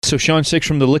So Shawn SixX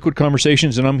from the Liquid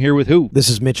Conversations, and I'm here with who? This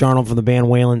is Mitch Arnold from the band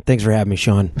Wayland. Thanks for having me,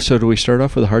 Shawn. So do we start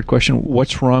off with a hard question?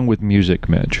 What's wrong with music,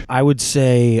 Mitch? I would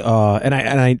say, and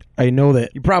I know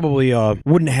that you probably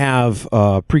wouldn't have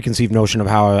a preconceived notion of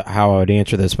how I would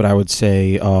answer this, but I would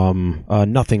say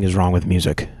nothing is wrong with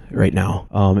music right now.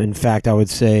 In fact, I would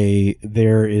say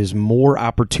there is more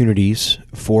opportunities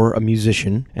for a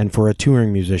musician and for a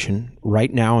touring musician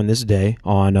right now in this day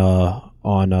on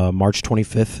March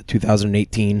 25th,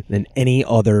 2018 than any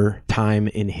other time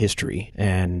in history.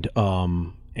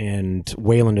 And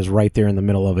Wayland is right there in the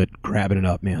middle of it, grabbing it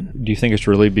up, man. Do you think it's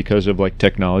really because of like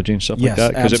technology and stuff like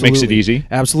that? Because it makes it easy?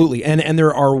 Absolutely. And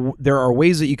there are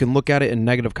ways that you can look at it in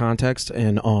negative context.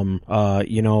 And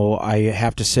I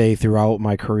have to say throughout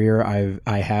my career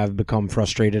I have become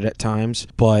frustrated at times.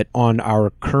 But on our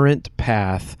current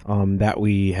path that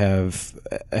we have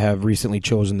recently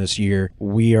chosen this year,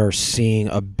 we are seeing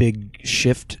a big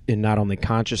shift in not only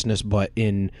consciousness but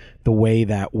in the way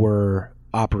that we're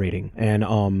operating. And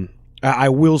I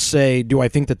will say, do I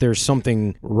think that there's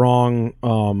something wrong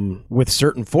with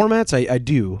certain formats? I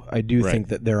do right. Think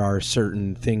that there are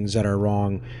certain things that are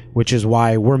wrong, which is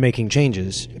why we're making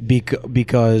changes,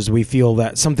 because we feel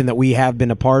that something that we have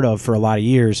been a part of for a lot of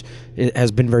years, it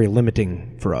has been very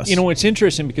limiting for us. You know, it's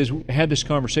interesting because we had this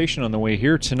conversation on the way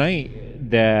here tonight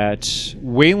that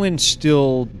Wayland's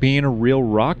still being a real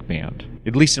rock band,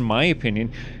 at least in my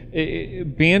opinion.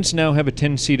 Bands now have a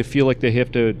tendency to feel like they have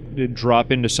to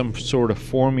drop into some sort of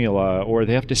formula, or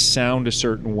they have to sound a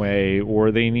certain way,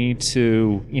 or they need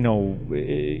to,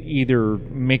 either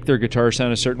make their guitar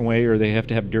sound a certain way, or they have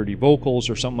to have dirty vocals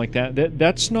or something like that.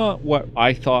 That's not what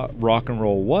I thought rock and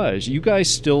roll was. You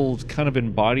guys still kind of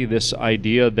embody this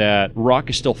idea that rock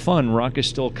is still fun, rock is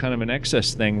still kind of an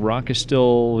excess thing, rock is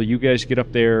still, you guys get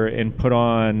up there and put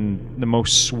on the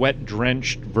most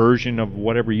sweat-drenched version of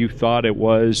whatever you thought it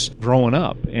was growing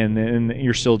up, and then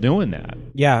you're still doing that.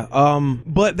 Yeah.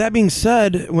 But that being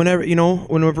said, whenever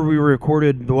we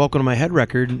recorded the Welcome to My Head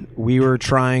record, we were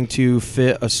trying to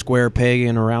fit a square peg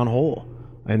in a round hole,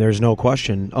 and there's no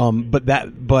question.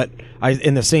 But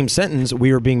in the same sentence,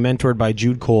 we were being mentored by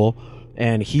Jude Cole,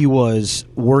 and he was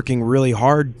working really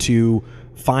hard to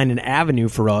find an avenue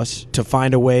for us to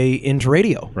find a way into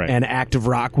radio. Right. And active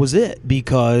rock was it,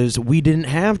 because we didn't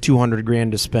have $200,000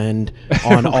 to spend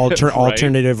on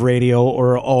alternative radio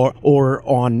or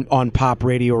on pop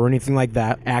radio or anything like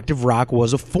that. Active rock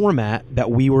was a format that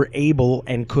we were able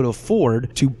and could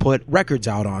afford to put records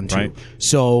out onto. Right.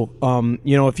 So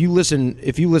if you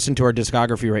listen to our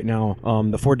discography right now,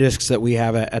 the 4 discs that we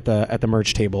have at the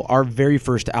merch table, our very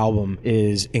first album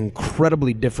is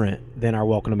incredibly different than our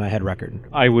Welcome to My Head record.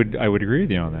 I would agree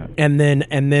with you on that. And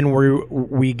then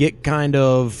we get kind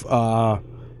of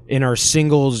in our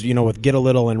singles, with Get a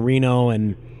Little and Reno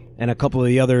and a couple of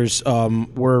the others,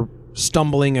 we're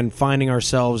stumbling and finding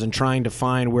ourselves and trying to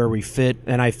find where we fit.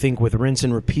 And I think with Rinse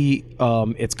and Repeat,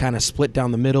 it's kind of split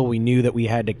down the middle. We knew that we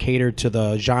had to cater to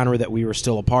the genre that we were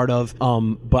still a part of,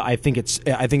 but I think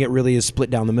it really is split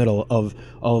down the middle of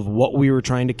what we were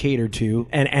trying to cater to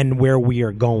and where we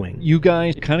are going. You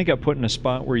guys kind of got put in a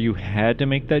spot where you had to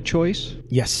make that choice.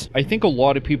 Yes. I think a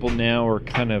lot of people now are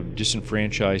kind of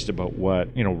disenfranchised about what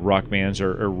rock bands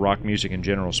or rock music in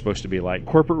general is supposed to be like.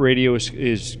 Corporate radio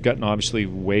is gotten obviously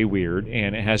way weird,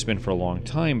 and it has been for a long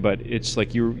time, but it's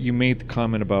like you made the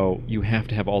comment about you have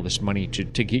to have all this money to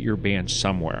get your band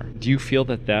somewhere. Do you feel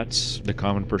that that's the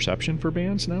common perception for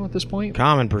bands now at this point?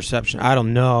 Common perception? I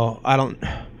don't know.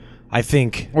 I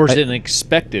think... Or is it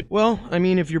expected? Well, I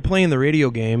mean, if you're playing the radio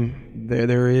game,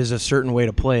 there is a certain way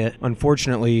to play it.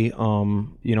 Unfortunately,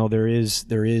 there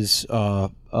is a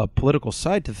political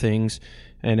side to things,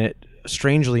 and it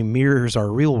strangely mirrors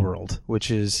our real world,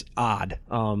 which is odd.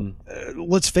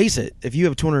 Let's face it, if you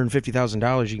have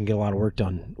 $250,000, you can get a lot of work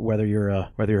done, whether you're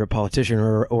a politician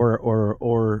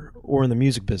or in the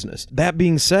music business. That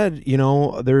being said,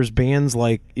 there's bands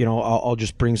like, I'll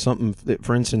just bring something,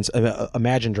 for instance,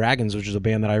 Imagine Dragons, which is a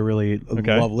band that I really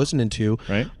love listening to.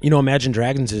 Right. Imagine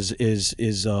Dragons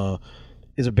is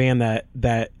a band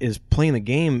that is playing the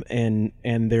game and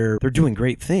they're doing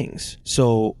great things.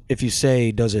 So if you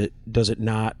say, does it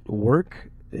not work?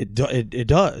 It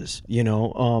does,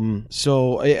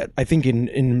 So I think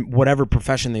in whatever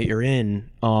profession that you're in,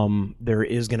 there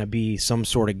is going to be some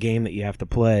sort of game that you have to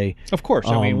play. Of course,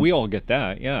 I mean we all get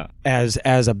that, yeah. As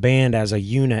a band, as a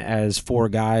unit, as 4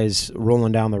 guys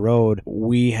rolling down the road,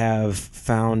 we have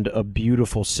found a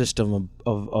beautiful system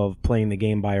of playing the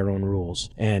game by our own rules,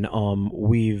 and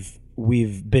we've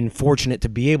we've been fortunate to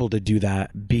be able to do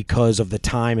that because of the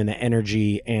time and the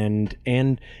energy and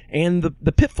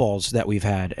the pitfalls that we've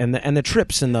had and the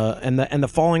trips and the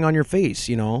falling on your face,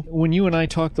 you know. When you and I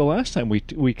talked the last time,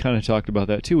 we kind of talked about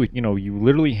that too. You know, you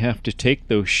literally have to take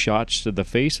those shots to the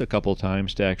face a couple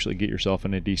times to actually get yourself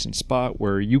in a decent spot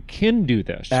where you can do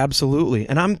this. Absolutely.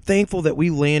 And I'm thankful that we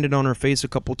landed on our face a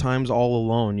couple times all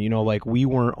alone. You know, like we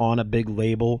weren't on a big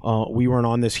label. We weren't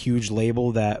on this huge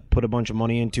label that put a bunch of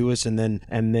money into us and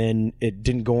then it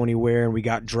didn't go anywhere and we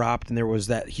got dropped and there was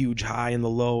that huge high and the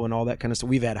low and all that kind of stuff.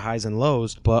 We've had highs and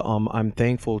lows, but I'm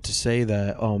thankful to say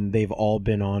that they've all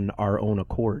been on our own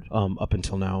accord up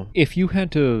until now. If you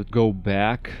had to go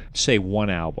back, say one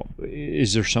album,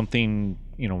 is there something,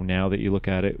 you know, now that you look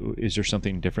at it, is there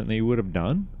something different that you would have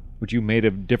done? Would you made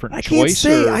a different choice?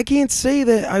 I can't say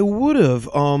that I would have.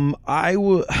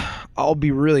 I'll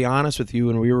be really honest with you.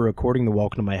 When we were recording the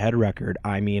Welcome to My Head record,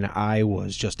 I mean, I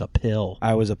was just a pill.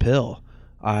 I was a pill.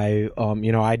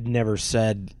 I'd never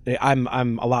said I'm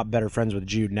a lot better friends with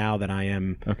Jude now than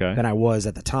I was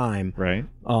at the time. Right.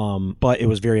 But it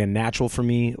was very unnatural for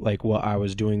me, like what I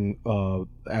was doing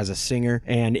as a singer,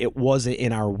 and it wasn't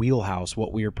in our wheelhouse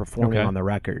what we were performing on the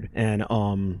record.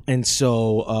 And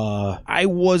so I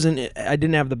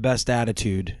didn't have the best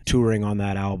attitude touring on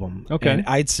that album. Okay. And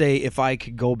I'd say if I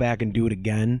could go back and do it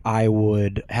again, I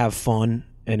would have fun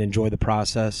and enjoy the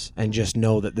process and just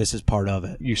know that this is part of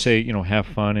it. You say, you know, have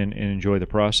fun and enjoy the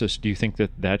process. Do you think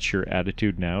that that's your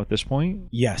attitude now at this point?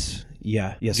 Yes.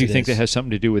 Yeah. Yes. Do you think that has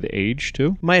something to do with age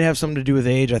too? Might have something to do with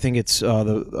age. I think it's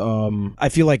I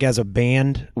feel like as a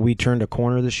band we turned a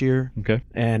corner this year. Okay.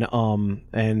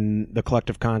 And the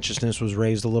collective consciousness was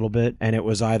raised a little bit, and it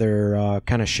was either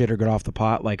kind of shit or get off the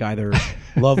pot. Like either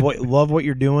love what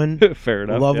you're doing, fair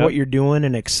enough, love what you're doing,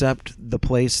 and accept the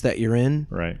place that you're in.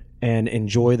 Right. And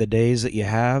enjoy the days that you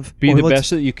have. Be the best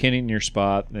that you can in your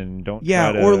spot, and don't.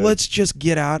 Yeah, or let's just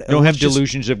get out. Don't have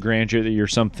delusions of grandeur that you're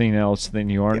something else than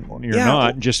you aren't. You're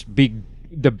not. Just be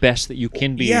the best that you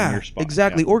can be in your spot.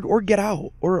 Exactly. Yeah. Or get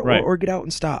out. Or get out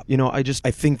and stop. You know, I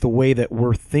think the way that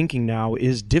we're thinking now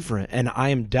is different, and I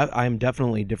am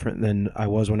definitely different than I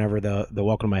was whenever the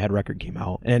Welcome to My Head record came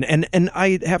out. And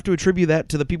I have to attribute that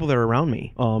to the people that are around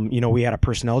me. You know, we had a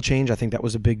personnel change. I think that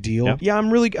was a big deal. Yeah, yeah,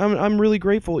 I'm really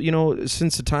grateful. You know,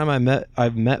 since the time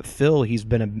I've met Phil, he's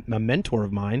been a mentor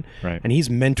of mine. Right. And he's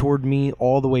mentored me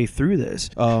all the way through this.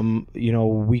 You know,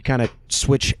 we kind of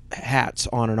switch hats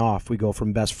on and off. We go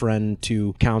from best friend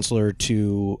to counselor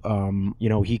to you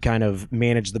know, he kind of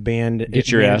managed the band,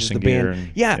 get your ass in gear.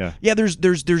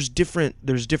 There's different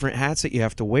hats that you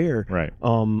have to wear, right?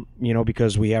 You know,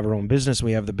 because we have our own business,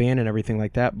 we have the band and everything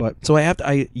like that. But so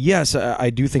I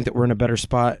do think that we're in a better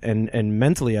spot, and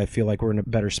mentally I feel like we're in a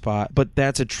better spot, but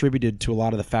that's attributed to a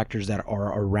lot of the factors that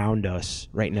are around us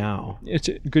right now. It's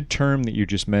a good term that you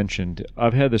just mentioned.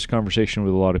 I've had this conversation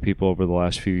with a lot of people over the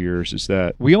last few years, is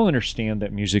that we all understand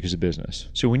that music is a business.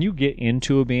 So when you get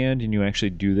into a band and you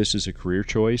actually do this as a career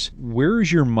choice, where is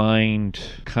your mind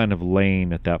kind of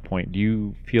laying at that point? Do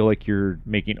you feel like you're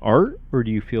making art, or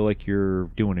do you feel like you're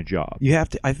doing a job? You have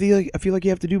to. I feel like you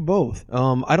have to do both.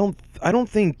 I don't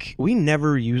think we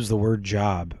never use the word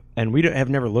job. And we have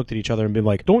never looked at each other and been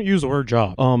like, don't use the word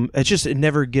job. It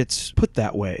never gets put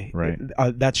that way. Right.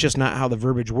 That's just not how the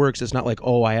verbiage works. It's not like,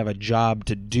 oh, I have a job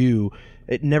to do.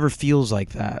 It never feels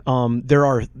like that. There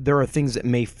are things that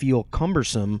may feel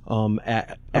cumbersome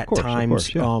at times,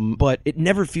 of course, but it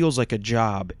never feels like a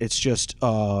job. It's just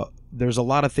there's a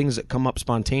lot of things that come up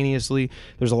spontaneously.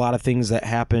 There's a lot of things that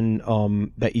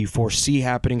happen that you foresee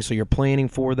happening, so you're planning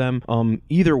for them.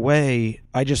 Either way,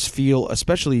 I just feel,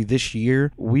 especially this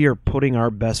year, we are putting our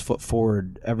best foot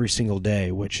forward every single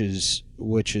day, which is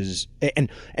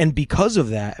and because of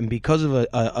that, and because of a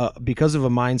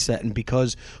mindset, and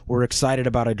because we're excited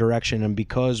about a direction, and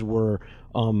because we're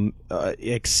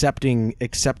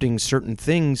accepting certain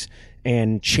things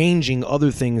and changing other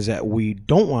things that we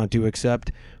don't want to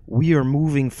accept, we are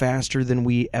moving faster than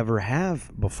we ever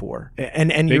have before.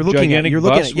 And you're looking at with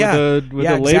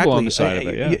a label on the side of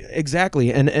it. Yeah,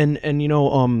 exactly. And you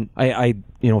know, I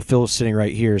you know, Phil's sitting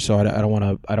right here, so I don't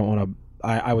want to.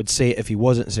 I would say if he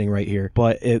wasn't sitting right here,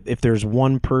 but if there's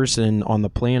one person on the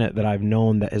planet that I've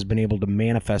known that has been able to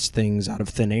manifest things out of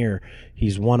thin air,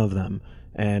 he's one of them.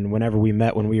 And whenever we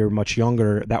met when we were much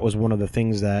younger, that was one of the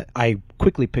things that I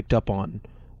quickly picked up on,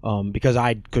 because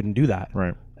I couldn't do that.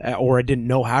 Right. Or I didn't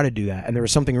know how to do that. And there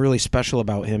was something really special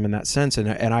about him in that sense.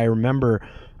 And I remember,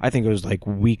 I think it was like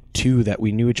week 2 that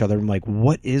we knew each other. I'm like,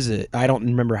 what is it? I don't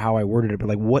remember how I worded it, but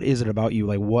like, what is it about you?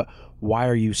 Like, why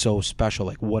are you so special?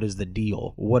 Like, what is the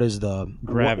deal? What is the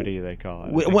gravity they call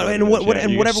it?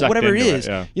 Whatever it is.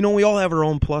 Yeah. You know, we all have our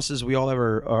own pluses. We all have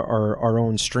our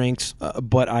own strengths.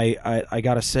 But I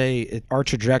gotta say, our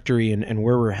trajectory and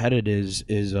where we're headed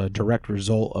is a direct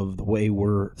result of the way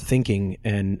we're thinking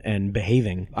and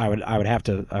behaving. I would have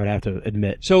to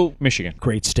admit. So Michigan,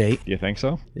 great state. Do you think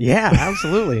so? Yeah,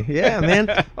 absolutely. Yeah,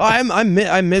 man.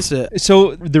 I miss it.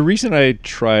 So the reason I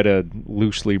try to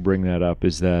loosely bring that up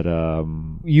is that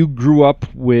you grew up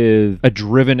with a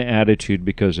driven attitude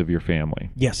because of your family.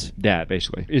 Yes. Dad,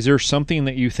 basically. Is there something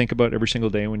that you think about every single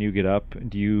day when you get up?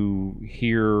 Do you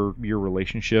hear your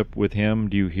relationship with him?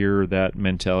 Do you hear that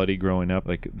mentality growing up,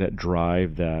 like that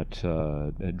drive, that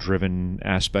driven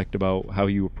aspect about how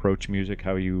you approach music,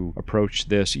 how you approach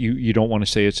this? You don't want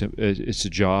to say it's a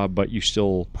job, but you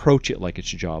still approach it like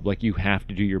it's a job. Like you have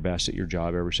to do your best at your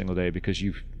job every single day because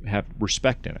you have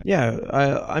respect in it. Yeah,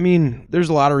 I mean, there's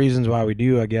a lot of reasons why we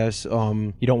do, I guess.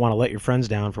 You don't want to let your friends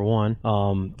down, for one.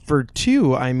 For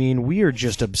two, I mean, we are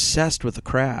just obsessed with the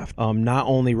craft. Not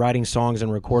only writing songs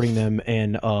and recording them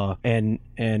and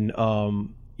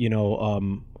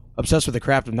obsessed with the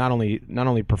craft of not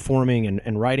only performing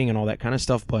and writing and all that kind of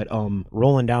stuff, but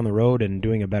rolling down the road and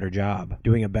doing a better job,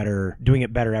 doing it better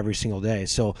every single day.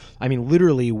 So I mean,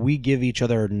 literally, we give each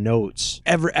other notes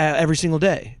every single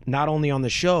day, not only on the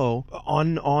show,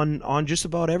 on just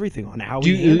about everything, on how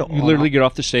we handle. You literally get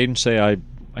off the stage and say,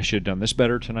 I should have done this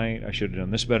better tonight. I should have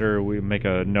done this better. We make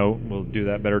a note. We'll do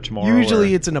that better tomorrow.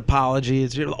 Usually it's an apology.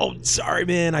 It's, oh, sorry,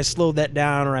 man, I slowed that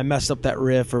down, or I messed up that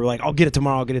riff, or like, I'll get it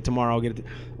tomorrow.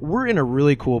 We're in a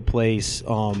really cool place.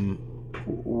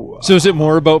 So is it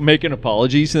more about making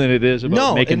apologies than it is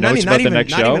about making notes about the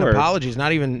next show? Not even apologies,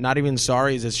 not even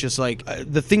sorries. It's just like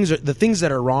the things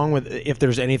that are wrong with, if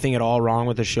there's anything at all wrong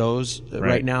with the shows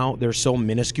right now, they're so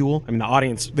minuscule. I mean,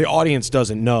 the audience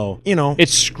doesn't know. You know,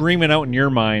 it's screaming out in your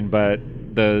mind, but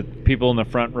the people in the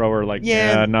front row are like,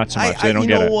 yeah, not so much. They don't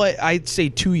get it. You know what? I'd say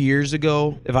 2 years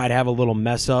ago, if I'd have a little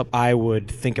mess up, I would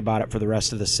think about it for the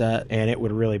rest of the set, and it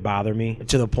would really bother me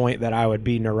to the point that I would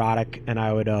be neurotic, and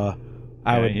I would.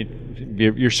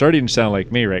 You're starting to sound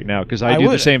like me right now, because I do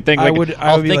the same thing. Like,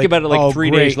 I'll think about it like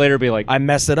 3 days later, be like, I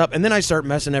messed it up, and then I start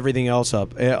messing everything else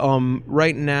up.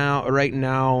 Right now,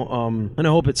 and I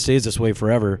hope it stays this way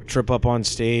forever. Trip up on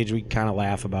stage, we kind of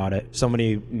laugh about it.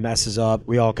 Somebody messes up,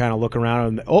 we all kind of look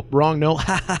around and wrong note,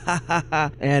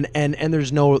 and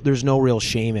there's no real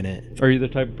shame in it. Are you the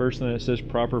type of person that says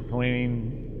proper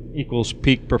planning equals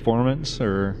peak performance?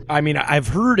 Or I mean, I've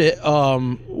heard it.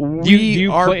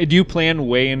 Do you plan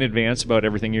way in advance about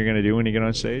everything you're going to do when you get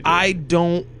on stage? I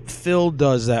don't. Phil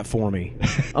does that for me.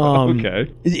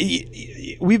 Okay.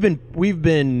 We've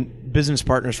been business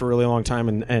partners for a really long time,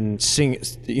 and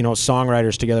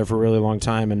songwriters together for a really long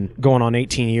time, and going on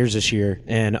 18 years this year.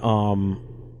 And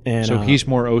so he's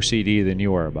more OCD than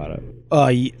you are about it.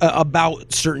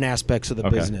 About certain aspects of the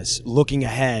business, looking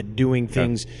ahead, doing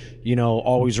things,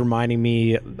 always reminding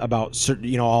me about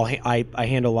certain, I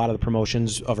handle a lot of the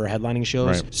promotions of our headlining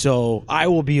shows. Right. So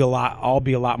I'll be a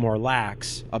lot more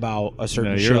lax about a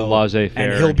certain show. You're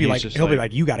laissez-faire, and he'll be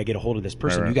like, you got to get a hold of this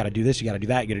person. Right. You got to do this. You got to do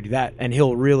that. You got to do that. And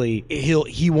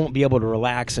he won't be able to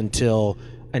relax until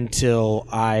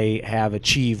I have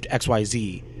achieved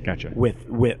XYZ. Gotcha.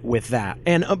 With that,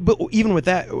 and but even with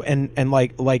that, and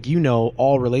like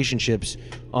all relationships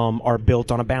are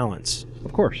built on a balance.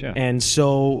 Of course, yeah. And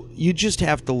so you just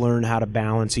have to learn how to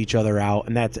balance each other out,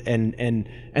 and that's and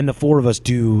the four of us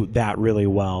do that really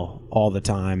well all the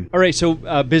time. All right, so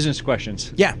business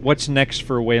questions. Yeah. What's next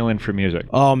for Wayland for music?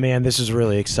 Oh man, this is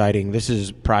really exciting. This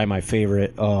is probably my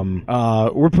favorite.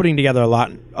 We're putting together a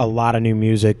lot of new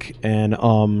music, and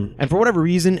for whatever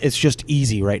reason, it's just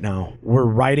easy right now. We're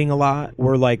writing a lot.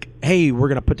 We're like, hey, we're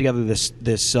gonna put together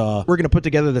this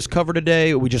cover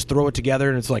today. We just throw it together,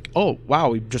 and it's like, oh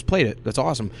wow, we just played it. That's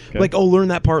awesome. Okay. Like, oh, learn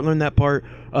that part.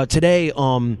 Today,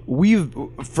 we've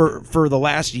for the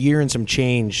last year and some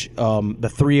change,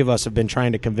 the three of us have been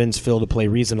trying to convince Phil to play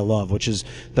 "Reason to Love," which is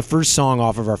the first song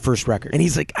off of our first record. And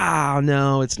he's like,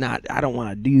 no, it's not. I don't want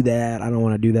to do that. I don't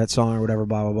want to do that song or whatever,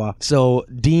 blah, blah, blah. So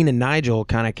Dean and Nigel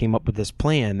kind of came up with this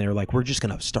plan. They're like, we're just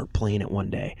going to start playing it one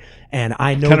day. And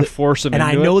I know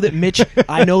that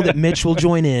Mitch will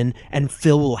join in, and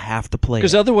Phil will have to play it.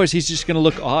 Because otherwise he's just going to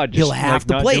look odd. He'll have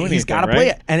to play it. He's got to play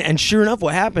it. And sure enough,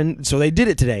 what happened, so they did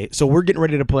it today. So we're getting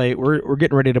ready to play. We're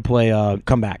getting ready to play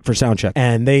Comeback for sound check.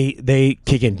 And they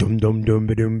kick in dum dum dum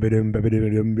dum dum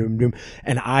dum dum dum,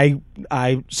 and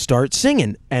I start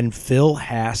singing, and Phil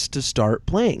has to start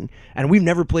playing. And we've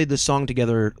never played this song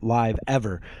together live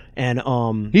ever.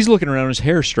 And he's looking around, his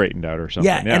hair straightened out or something.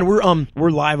 Yeah, and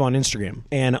we're live on Instagram,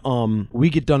 and we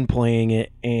get done playing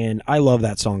it, and I love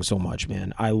that song so much,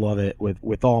 man. I love it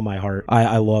with all my heart.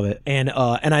 I love it, and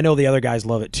I know the other guys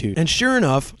love it too. And sure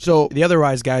enough, so the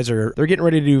Otherwise guys they're getting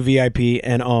ready to do VIP,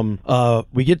 and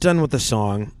we get done with the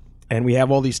song. And we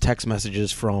have all these text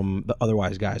messages from the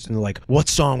Otherwise guys. And they're like, what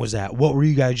song was that? What were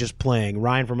you guys just playing?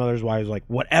 Ryan from Otherwise was like,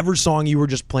 whatever song you were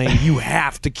just playing, you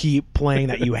have to keep playing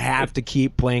that. You have to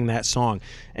keep playing that song.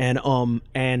 And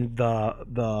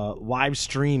the live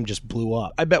stream just blew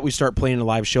up. I bet we start playing the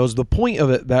live shows. The point of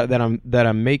it that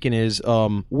I'm making is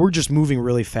we're just moving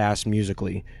really fast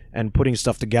musically and putting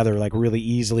stuff together like really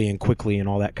easily and quickly and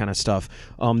all that kind of stuff.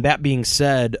 That being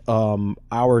said,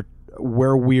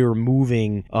 where we're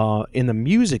moving in the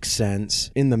music sense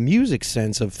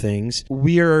of things,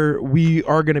 we are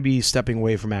going to be stepping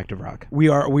away from active rock. We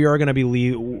are going to be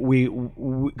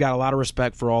we got a lot of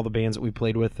respect for all the bands that we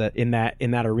played with in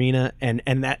that arena, and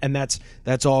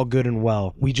that's all good and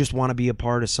well. We just want to be a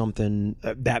part of something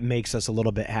that makes us a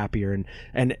little bit happier.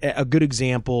 And a good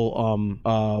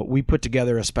example, we put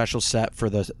together a special set for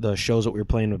the shows that we were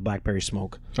playing with Blackberry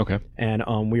Smoke. Okay.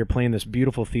 And we were playing this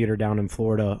beautiful theater down in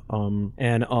Florida.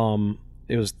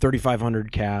 It was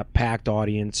 3,500 cap, packed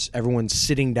audience. Everyone's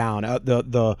sitting down.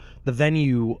 The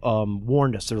venue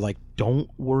warned us. They're like,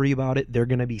 don't worry about it. They're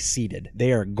going to be seated.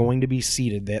 They are going to be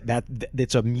seated.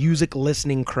 It's a music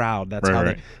listening crowd.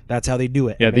 That's how they do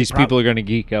it. Yeah, these people are going to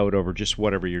geek out over just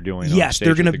whatever you're doing. Yes,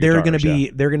 they're going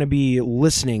to be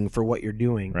listening for what you're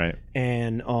doing. Right.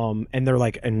 And they're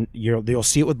like, and they'll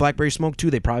see it with Blackberry Smoke too.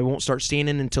 They probably won't start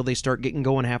standing until they start getting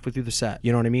going halfway through the set.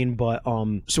 You know what I mean? But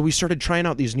so we started trying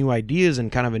out these new ideas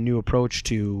and kind of a new approach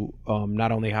to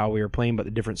not only how we were playing but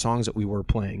the different songs that we were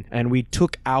playing. And we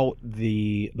took out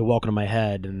the Welcome to My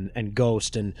Head and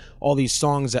Ghost and all these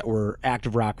songs that were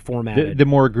active rock formatted. The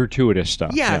more gratuitous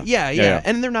stuff. Yeah.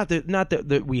 And they're not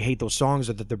that we hate those songs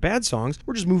or that they're bad songs.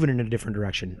 We're just moving in a different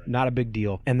direction. Not a big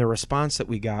deal. And the response that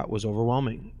we got was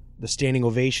overwhelming. The standing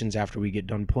ovations after we get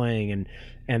done playing, and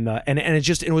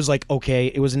it was like, okay,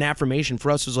 it was an affirmation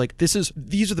for us. It was like,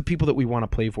 these are the people that we want to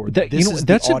play for.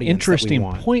 That's an interesting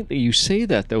point that you say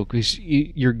that, though, because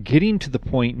you're getting to the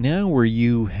point now where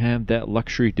you have that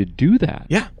luxury to do that.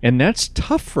 Yeah, and that's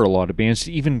tough for a lot of bands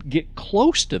to even get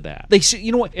close to that. They say,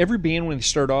 you know what? Every band when they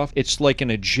start off, it's like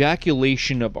an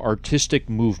ejaculation of artistic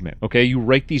movement. Okay, you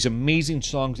write these amazing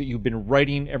songs that you've been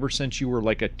writing ever since you were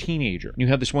like a teenager. You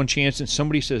have this one chance, and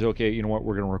somebody says, okay, you know what?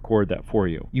 We're going to record that for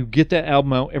you. You get that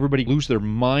album out, everybody lose their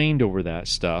mind over that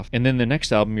stuff, and then the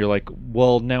next album you're like,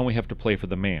 well, now we have to play for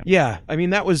the man. Yeah, I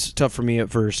mean, that was tough for me at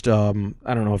first. I don't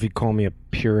know if you'd call me a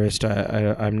purist.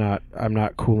 I'm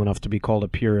not cool enough to be called a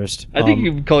purist. I think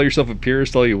you can call yourself a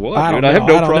purist all you want. I have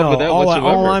no problem with that whatsoever.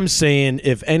 All I'm saying,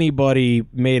 if anybody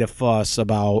made a fuss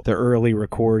about the early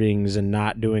recordings and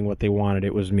not doing what they wanted,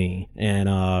 it was me. And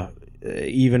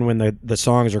even when the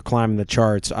songs are climbing the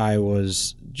charts, I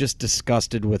was just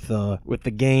disgusted with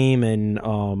the game,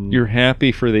 and you're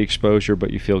happy for the exposure,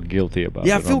 but you feel guilty about it.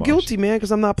 Yeah, I feel guilty, man,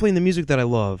 because I'm not playing the music that I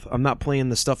love. I'm not playing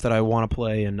the stuff that I want to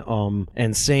play,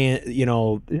 and saying, you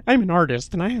know, I'm an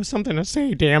artist and I have something to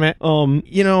say. Damn it.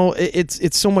 You know,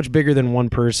 it's so much bigger than one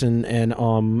person,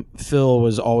 and Phil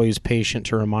was always patient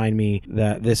to remind me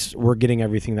that we're getting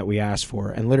everything that we asked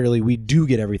for, and literally we do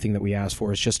get everything that we asked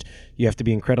for. It's just you have to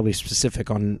be incredibly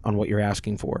specific on what you're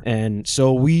asking for, and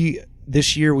so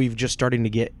this year we've just starting to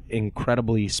get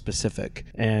incredibly specific,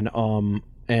 and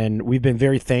we've been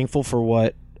very thankful for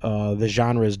what the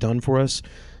genre has done for us,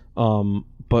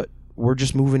 but we're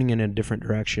just moving in a different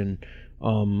direction.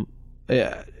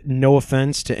 No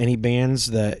offense to any bands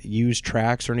that use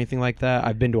tracks or anything like that.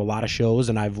 I've been to a lot of shows,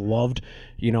 and I've loved,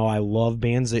 I love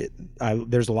bands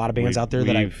there's a lot of bands out there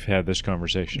that we've had this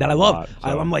conversation that I love.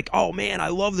 I'm like, oh man, I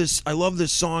love this song, and I love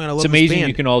this band. It's amazing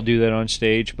you can all do that on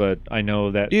stage, but I know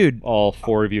that, dude, all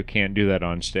four of you can't do that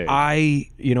on stage.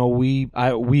 We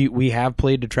have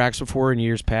played the tracks before in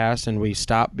years past, and we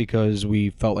stopped because we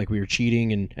felt like we were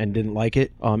cheating and didn't like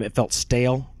it. It felt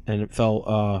stale. And it felt,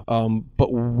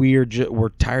 but we're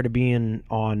tired of being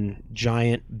on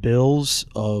giant bills.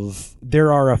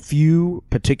 There are a few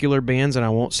particular bands, and I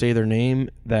won't say their name,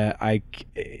 that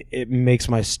it makes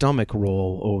my stomach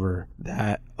roll over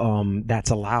that.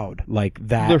 That's allowed, like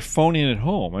that. They're phoning it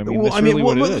home. I mean,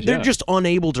 what it is. They're just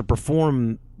unable to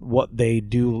perform what they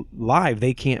do live.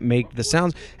 They can't make the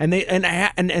sounds,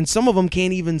 and some of them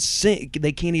can't even sing.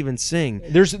 They can't even sing.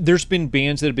 There's been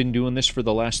bands that have been doing this for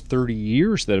the last 30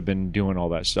 years that have been doing all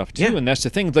that stuff too. Yeah. And that's the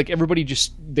thing. Like, everybody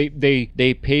just they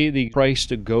pay the price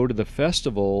to go to the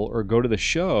festival or go to the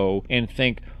show and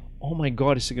think, oh my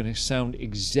God, is it going to sound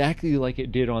exactly like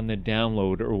it did on the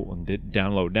download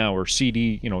or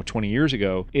CD, 20 years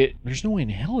ago? There's no way in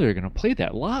hell they're going to play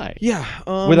that live. Yeah.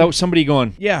 Without somebody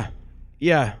going. Yeah.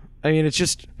 I mean, it's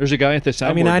just. There's a guy at the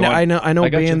soundboard. I know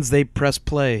bands. You. They press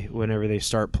play whenever they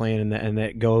start playing, and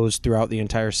that goes throughout the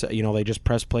entire set. They just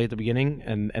press play at the beginning,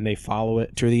 and they follow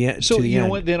it to the end. So you know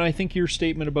what? Then I think your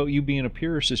statement about you being a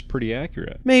purist is pretty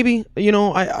accurate. Maybe You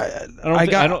shouldn't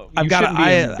be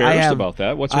embarrassed about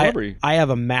that whatsoever. I have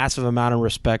a massive amount of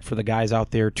respect for the guys out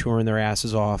there touring their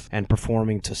asses off and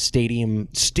performing to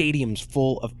stadiums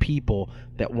full of people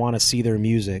that want to see their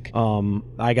music.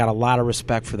 I got a lot of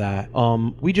respect for that.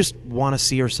 We just want to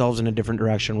see ourselves in a different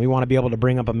direction. We want to be able to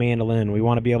bring up a mandolin. We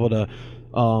want to be able to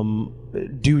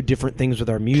do different things with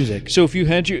our music. So if you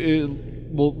had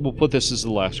we'll put this as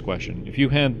the last question. If you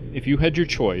had your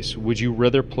choice, would you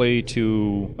rather play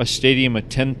to a stadium of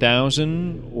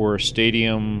 10,000 or a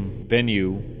stadium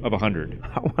venue of 100?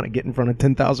 I want to get in front of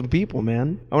 10,000 people,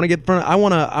 man. I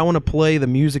want to play the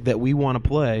music that we want to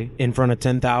play in front of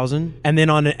 10,000, and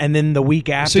then the week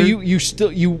after. So you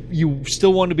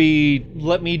still want to be,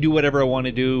 let me do whatever I want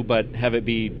to do, but have it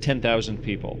be 10,000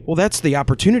 people. Well, that's the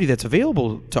opportunity that's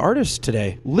available to artists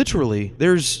today. Literally,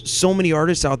 there's so many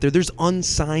artists out there. There's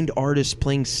unsigned artists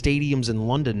playing stadiums in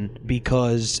London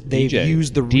because they've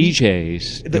used the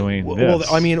DJs doing this.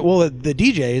 The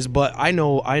DJs, but I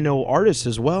know artists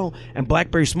as well. And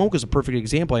Blackberry Smoke is a perfect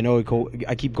example. I know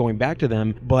I keep going back to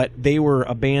them, but they were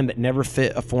a band that never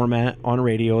fit a format on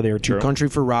radio. They were too country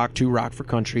for rock, too rock for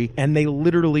country, and they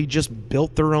literally just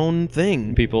built their own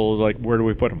thing. People like, where do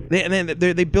we put them?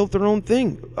 They built their own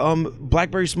thing.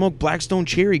 Blackberry Smoke, Blackstone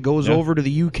Cherry goes over to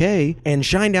the UK, and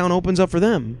Shinedown opens up for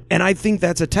them. And I think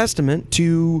that's a testament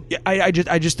to. I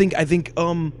think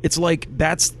it's like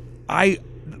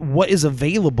what is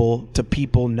available to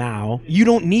people now. You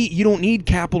don't need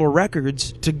Capitol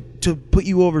Records to put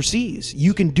you overseas.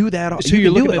 You can do that. So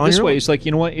you're looking at it this way. It's like,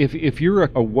 you know what? If you're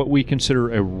what we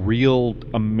consider a real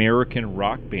American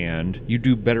rock band, you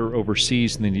do better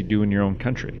overseas than you do in your own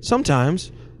country.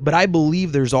 Sometimes. But I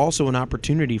believe there's also an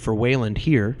opportunity for Wayland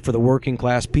here, for the working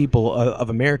class people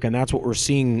of America, and that's what we're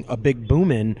seeing a big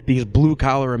boom in, these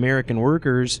blue-collar American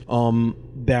workers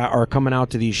that are coming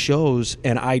out to these shows.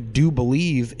 And I do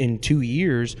believe in 2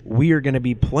 years we are going to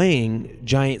be playing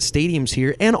giant stadiums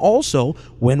here, and also,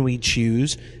 when we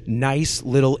choose, nice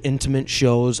little intimate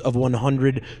shows of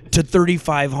 100 to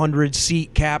 3,500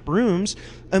 seat cap rooms.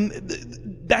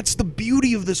 That's the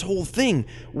beauty of this whole thing.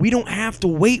 We don't have to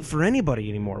wait for anybody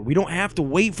anymore. We don't have to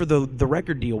wait for the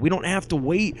record deal. We don't have to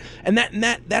wait, and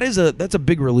that's a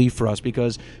big relief for us,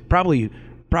 because probably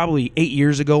 8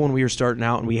 years ago when we were starting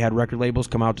out and we had record labels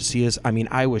come out to see us, I mean,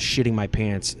 I was shitting my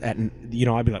pants at,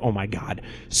 I'd be like, oh my God,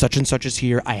 such and such is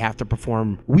here. I have to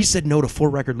perform. We said no to 4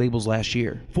 record labels last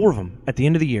year, 4 of them at the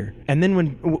end of the year. And then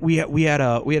when we had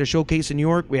a showcase in New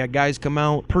York, we had guys come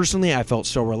out. Personally, I felt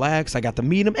so relaxed. I got to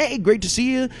meet them. Hey, great to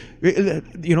see you.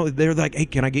 They're like, hey,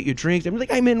 can I get you a drink? I'm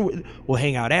like, I'm in. We'll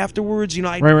hang out afterwards.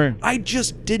 Right. I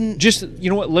just didn't.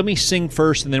 Let me sing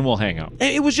first and then we'll hang out.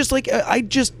 And it was just like,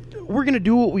 we're going to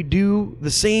do what we do,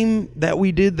 the same that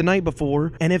we did the night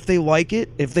before. And if they like it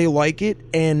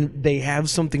and they have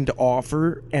something to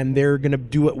offer and they're going to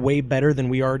do it way better than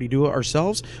we already do it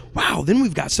ourselves, wow, then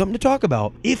we've got something to talk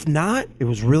about. If not, it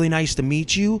was really nice to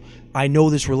meet you. I know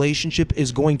this relationship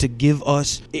is going to give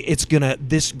us,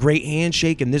 this great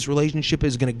handshake and this relationship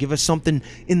is going to give us something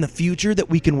in the future that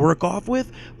we can work off with.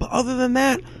 But other than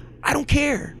that, I don't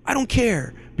care.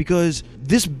 Because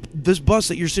this bus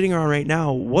that you're sitting on right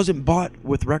now wasn't bought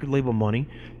with record label money.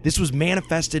 This was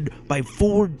manifested by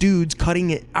 4 dudes cutting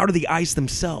it out of the ice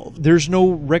themselves. There's no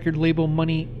record label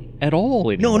money at all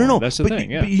anymore. No. That's the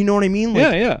thing. But you know what I mean? Like,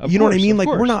 yeah. You know what I mean? Like,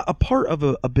 we're not a part of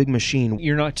a big machine.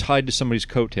 You're not tied to somebody's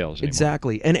coattails anymore.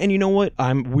 Exactly. And you know what?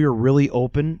 We're really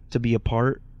open to be a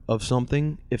part of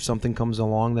something if something comes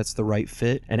along that's the right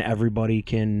fit, and everybody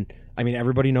can. I mean,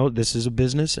 everybody knows this is a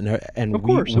business, and of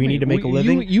course, we need to make a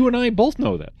living. You and I both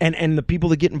know that. And the people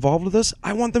that get involved with us,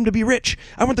 I want them to be rich.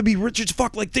 I want them to be rich as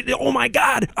fuck. Like, oh my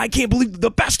God, I can't believe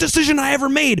the best decision I ever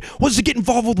made was to get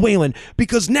involved with Wayland,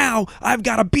 because now I've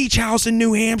got a beach house in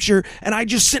New Hampshire, and I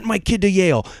just sent my kid to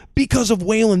Yale because of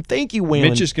Wayland. Thank you,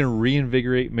 Wayland. Mitch is going to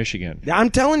reinvigorate Michigan. I'm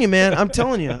telling you, man. I'm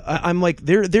telling you. I'm like,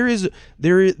 there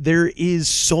is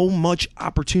so much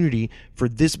opportunity for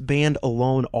this band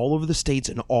alone, all over the States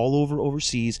and all over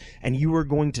overseas, and you are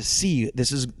going to see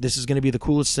this is going to be the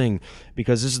coolest thing,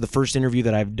 because this is the first interview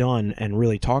that I've done and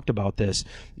really talked about this.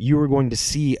 You are going to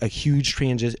see a huge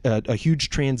transition, a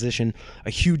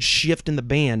huge shift in the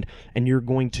band, and you're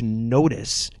going to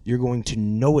notice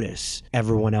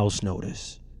everyone else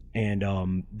notice. And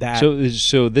that.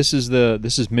 So this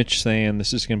is Mitch saying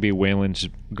this is going to be Wayland's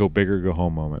go big or go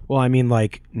home moment. Well, I mean,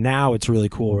 like, now it's really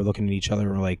cool. We're looking at each other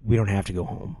and we're like, we don't have to go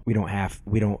home.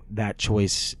 That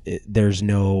choice, there's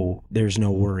no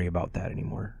worry about that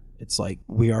anymore. It's like,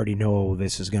 we already know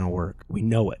this is going to work. We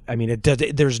know it. I mean,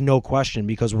 there's no question,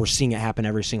 because we're seeing it happen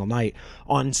every single night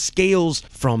on scales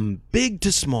from big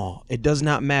to small. It does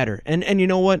not matter. And you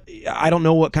know what? I don't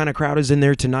know what kind of crowd is in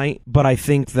there tonight, but I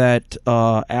think that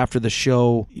after the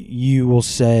show, you will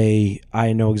say,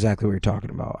 I know exactly what you're talking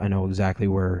about. I know exactly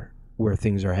where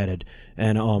things are headed.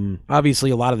 And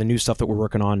obviously a lot of the new stuff that we're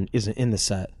working on isn't in the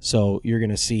set, so you're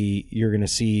gonna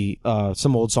see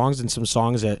some old songs and some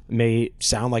songs that may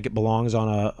sound like it belongs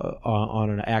on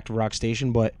an active rock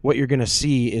station, but what you're gonna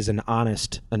see is an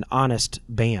honest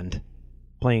band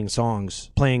playing songs,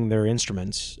 playing their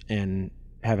instruments, and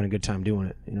having a good time doing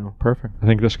it. Perfect. I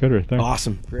think that's good right there.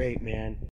 Awesome. Great, man.